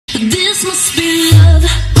This must be love.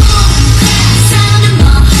 Sound in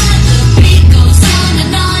my heart, the beat goes on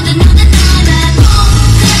and on and on and on and on.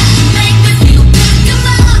 You make me feel good. Come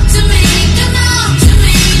out to me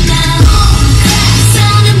now.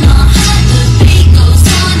 Sound in my heart, the beat goes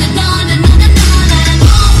on and on and on and on and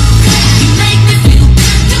on. You make me feel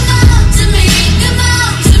good. Come out to me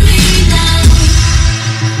now.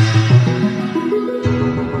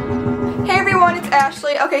 Hey everyone, it's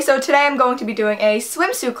Ashley. Okay, so today I'm going to be doing a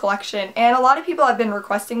swimsuit collection, and a lot of people have been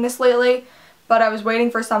requesting this lately, but I was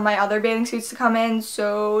waiting for some of my other bathing suits to come in,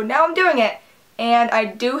 so now I'm doing it. And I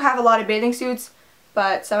do have a lot of bathing suits,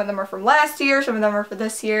 but some of them are from last year, some of them are for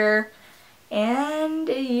this year, and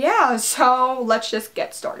yeah, so let's just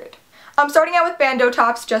get started. I'm starting out with bandeau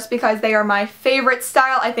tops just because they are my favorite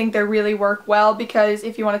style. I think they really work well because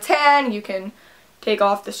if you want to tan, you can take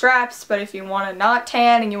off the straps, but if you want to not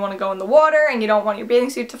tan and you want to go in the water and you don't want your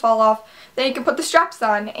bathing suit to fall off, then you can put the straps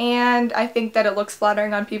on, and I think that it looks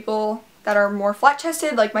flattering on people that are more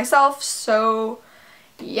flat-chested like myself, so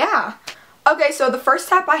yeah. Okay, so the first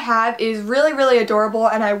top I have is really adorable,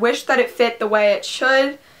 and I wish that it fit the way it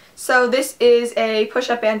should. So this is a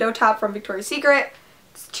push-up bandeau top from Victoria's Secret.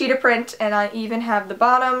 It's cheetah print, and I even have the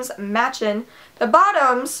bottoms matching. The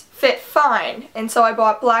bottoms fit fine, and so I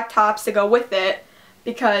bought black tops to go with it,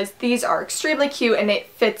 because these are extremely cute and it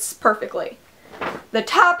fits perfectly. The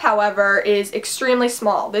top, however, is extremely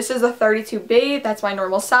small. This is a 32B, that's my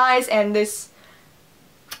normal size, and this,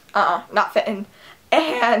 not fitting.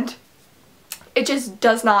 And it just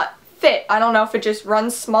does not fit. I don't know if it just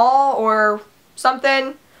runs small or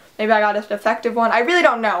something. Maybe I got a defective one. I really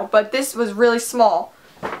don't know, but this was really small.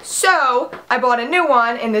 So I bought a new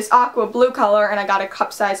one in this aqua blue color, and I got a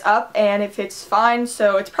cup size up, and it fits fine,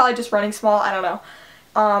 so it's probably just running small, I don't know.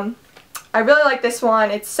 I really like this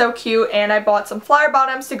one. It's so cute, and I bought some flyer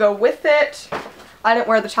bottoms to go with it. I didn't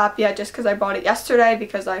wear the top yet just because I bought it yesterday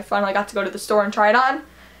because I finally got to go to the store and try it on.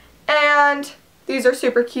 And these are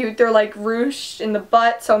super cute. They're like ruched in the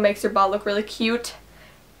butt, so it makes your butt look really cute.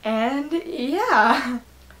 And yeah.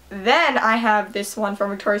 Then I have this one from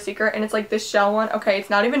Victoria's Secret, and it's like this shell one. Okay, it's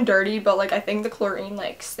not even dirty, but like I think the chlorine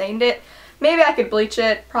like stained it. Maybe I could bleach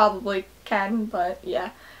it. Probably can, but yeah.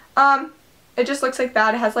 It just looks like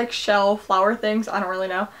that. It has like shell flower things, I don't really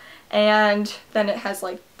know. And then it has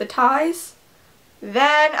like the ties.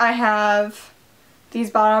 Then I have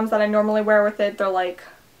these bottoms that I normally wear with it. They're like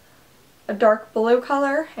a dark blue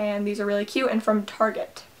color, and these are really cute and from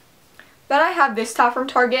Target. Then I have this top from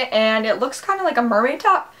Target, and it looks kind of like a mermaid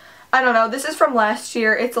top. I don't know, this is from last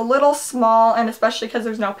year. It's a little small, and especially because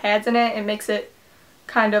there's no pads in it, it makes it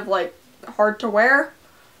kind of like hard to wear.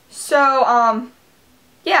 So,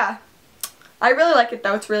 yeah. I really like it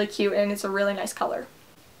though. It's really cute and it's a really nice color.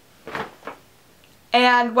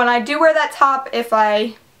 And when I do wear that top, if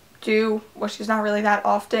I do, which is not really that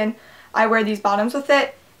often, I wear these bottoms with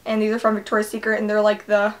it. And these are from Victoria's Secret, and they're like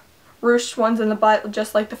the ruched ones in the butt,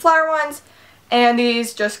 just like the flower ones. And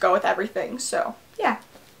these just go with everything, so yeah.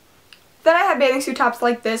 Then I have bathing suit tops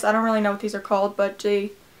like this. I don't really know what these are called, but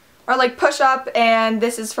they are like push-up, and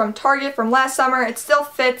this is from Target from last summer. It still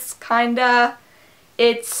fits, kinda.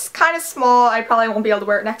 It's kind of small. I probably won't be able to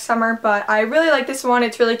wear it next summer, but I really like this one.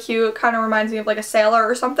 It's really cute. It kind of reminds me of like a sailor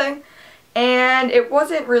or something. And it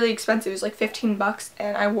wasn't really expensive. It was like 15 bucks,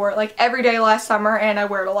 and I wore it like every day last summer, and I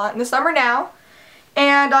wear it a lot in the summer now.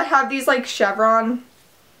 And I have these like chevron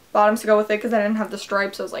bottoms to go with it because I didn't have the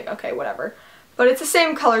stripes, so I was like, okay, whatever. But it's the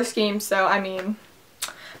same color scheme, so I mean,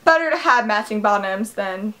 better to have matching bottoms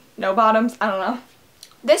than no bottoms. I don't know.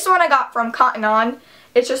 This one I got from Cotton On.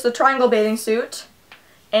 It's just a triangle bathing suit,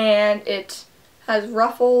 and it has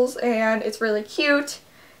ruffles, and it's really cute.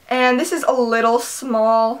 And this is a little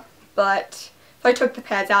small, but if I took the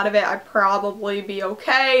pads out of it, I'd probably be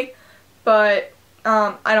okay. But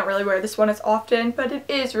I don't really wear this one as often, but it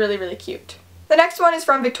is really cute. The next one is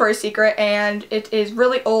from Victoria's Secret, and it is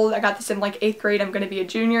really old. I got this in like 8th grade. I'm going to be a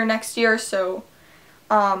junior next year, so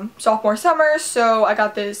sophomore summer. So I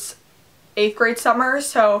got this 8th grade summer,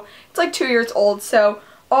 so it's like 2 years old. So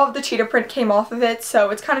all of the cheetah print came off of it, so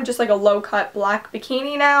it's kind of just like a low-cut black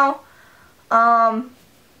bikini now. Yeah,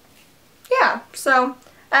 so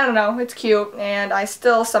I don't know, it's cute, and I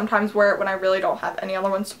still sometimes wear it when I really don't have any other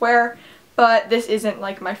ones to wear, but this isn't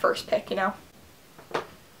like my first pick, you know.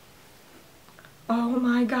 Oh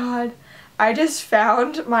my god, I just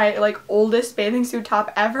found my like oldest bathing suit top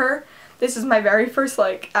ever. This is my very first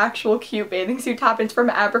like actual cute bathing suit top. It's from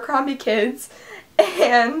Abercrombie Kids,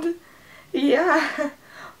 and yeah.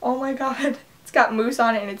 Oh my god, it's got mousse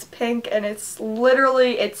on it, and it's pink, and it's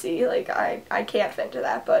literally itsy. Like, I can't fit into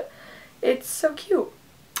that, but it's so cute.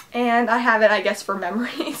 and I have it, I guess, for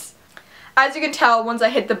memories. As you can tell, once I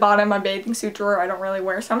hit the bottom of my bathing suit drawer, I don't really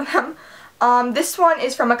wear some of them. This one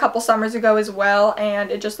is from a couple summers ago as well, and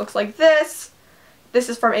it just looks like this. This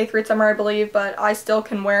is from 8th grade summer, I believe, but I still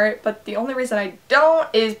can wear it. But the only reason I don't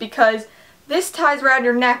is because this ties around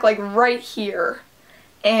your neck, like right here.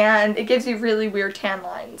 And it gives you really weird tan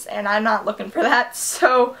lines, and I'm not looking for that.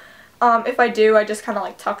 So if I do, I just kind of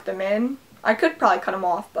like tuck them in. I could probably cut them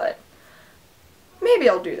off, but maybe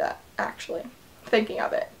I'll do that, actually, thinking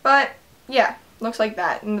of it. But yeah, looks like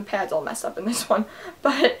that, and the pad's all messed up in this one.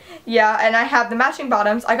 But yeah, and I have the matching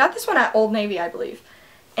bottoms. I got this one at Old Navy, I believe,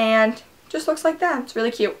 and just looks like that. It's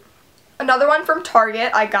really cute. Another one from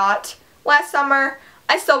Target I got last summer.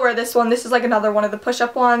 I still wear this one. This is like another one of the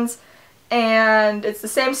push-up ones, and it's the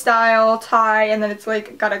same style, tie, and then it's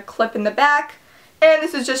like got a clip in the back, and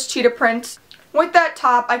this is just cheetah print. With that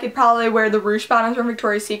top, I could probably wear the ruche bottoms from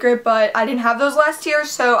Victoria's Secret, but I didn't have those last year,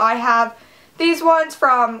 so I have these ones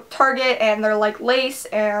from Target, and they're like lace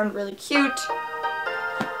and really cute.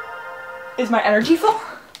 Is my energy full?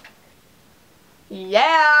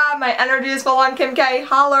 Yeah, my energy is full on Kim K.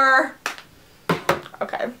 Holler!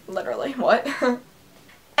 Okay, literally, what?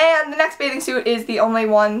 And the next bathing suit is the only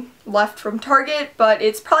one left from Target, but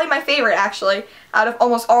it's probably my favorite, actually, out of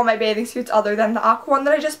almost all my bathing suits other than the aqua one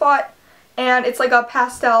that I just bought. And it's like a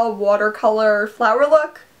pastel watercolor flower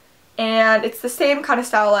look, and it's the same kind of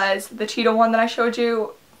style as the cheetah one that I showed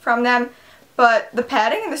you from them, but the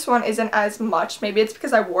padding in this one isn't as much. Maybe it's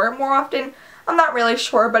because I wore it more often. I'm not really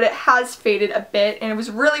sure, but it has faded a bit, and it was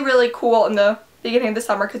really, really cool in the beginning of the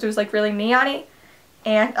summer because it was like really neon-y.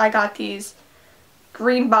 And I got these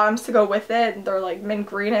green bottoms to go with it, and they're like mint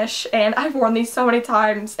greenish, and I've worn these so many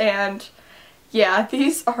times, and yeah,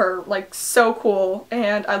 these are like so cool,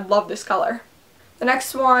 and I love this color. The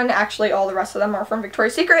next one, actually all the rest of them are from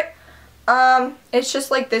Victoria's Secret. It's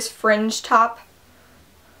just like this fringe top,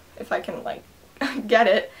 if I can like get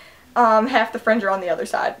it. Half the fringe are on the other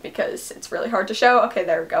side because it's really hard to show. Okay,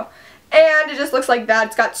 there we go. And it just looks like that.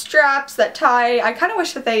 It's got straps that tie. I kind of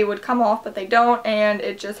wish that they would come off, but they don't, and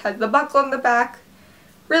it just has the buckle in the back.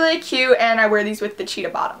 Really cute, and I wear these with the cheetah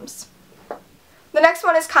bottoms. The next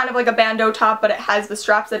one is kind of like a bandeau top, but it has the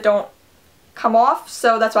straps that don't come off,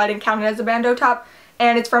 so that's why I didn't count it as a bandeau top.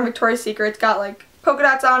 And it's from Victoria's Secret. It's got like polka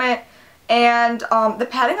dots on it, and the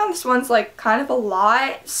padding on this one's like kind of a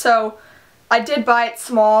lot, so I did buy it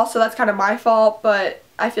small, so that's kind of my fault, but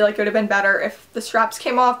I feel like it would have been better if the straps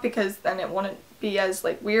came off because then it wouldn't be as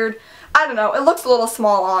like weird. I don't know, it looks a little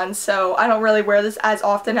small on, so I don't really wear this as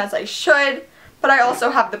often as I should, but I also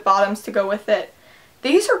have the bottoms to go with it.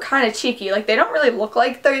 These are kind of cheeky. Like, they don't really look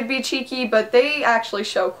like they'd be cheeky, but they actually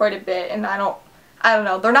show quite a bit, and I don't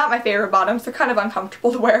know. They're not my favorite bottoms. They're kind of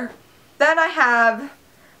uncomfortable to wear. Then I have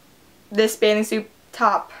this bathing suit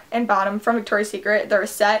top and bottom from Victoria's Secret. They're a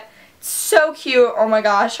set. It's so cute. Oh my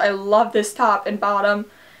gosh, I love this top and bottom.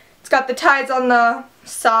 It's got the ties on the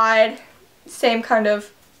side, same kind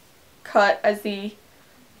of cut as the...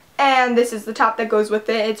 And this is the top that goes with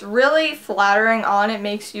it. It's really flattering on. It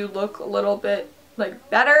makes you look a little bit like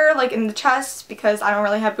better like in the chest because I don't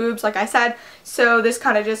really have boobs like I said, so this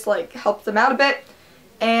kind of just like helps them out a bit.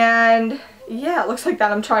 And yeah, it looks like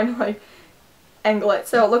that. I'm trying to like angle it,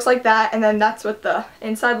 so it looks like that, and then that's what the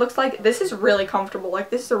inside looks like. This is really comfortable. Like,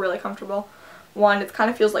 this is a really comfortable one. It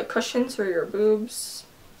kind of feels like cushions for your boobs.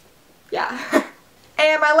 Yeah.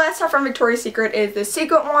 And my last top from Victoria's Secret is this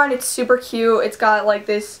sequin one. It's super cute. It's got like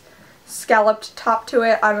this scalloped top to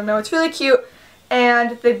it. I don't know, it's really cute.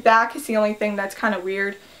 And the back is the only thing that's kind of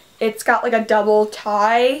weird. It's got like a double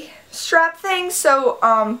tie strap thing,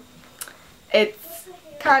 so it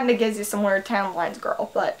kind of gives you some weird tan lines,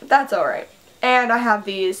 girl, but that's alright. And I have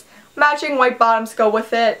these matching white bottoms to go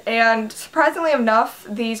with it, and surprisingly enough,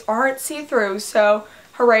 these aren't see-through, so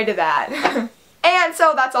hooray to that. And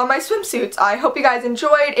so that's all my swimsuits. I hope you guys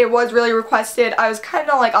enjoyed. It was really requested. I was kind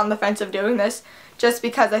of like on the fence of doing this just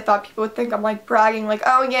because I thought people would think I'm like bragging, like,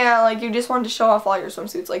 oh yeah, like you just wanted to show off all your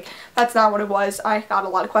swimsuits. Like, that's not what it was. I got a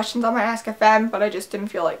lot of questions on my Ask FM, but I just didn't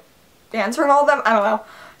feel like answering all of them. I don't know.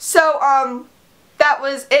 So that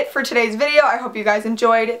was it for today's video. I hope you guys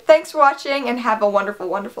enjoyed. Thanks for watching, and have a wonderful,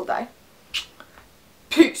 wonderful day.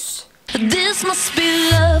 Peace. This must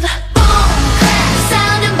be love.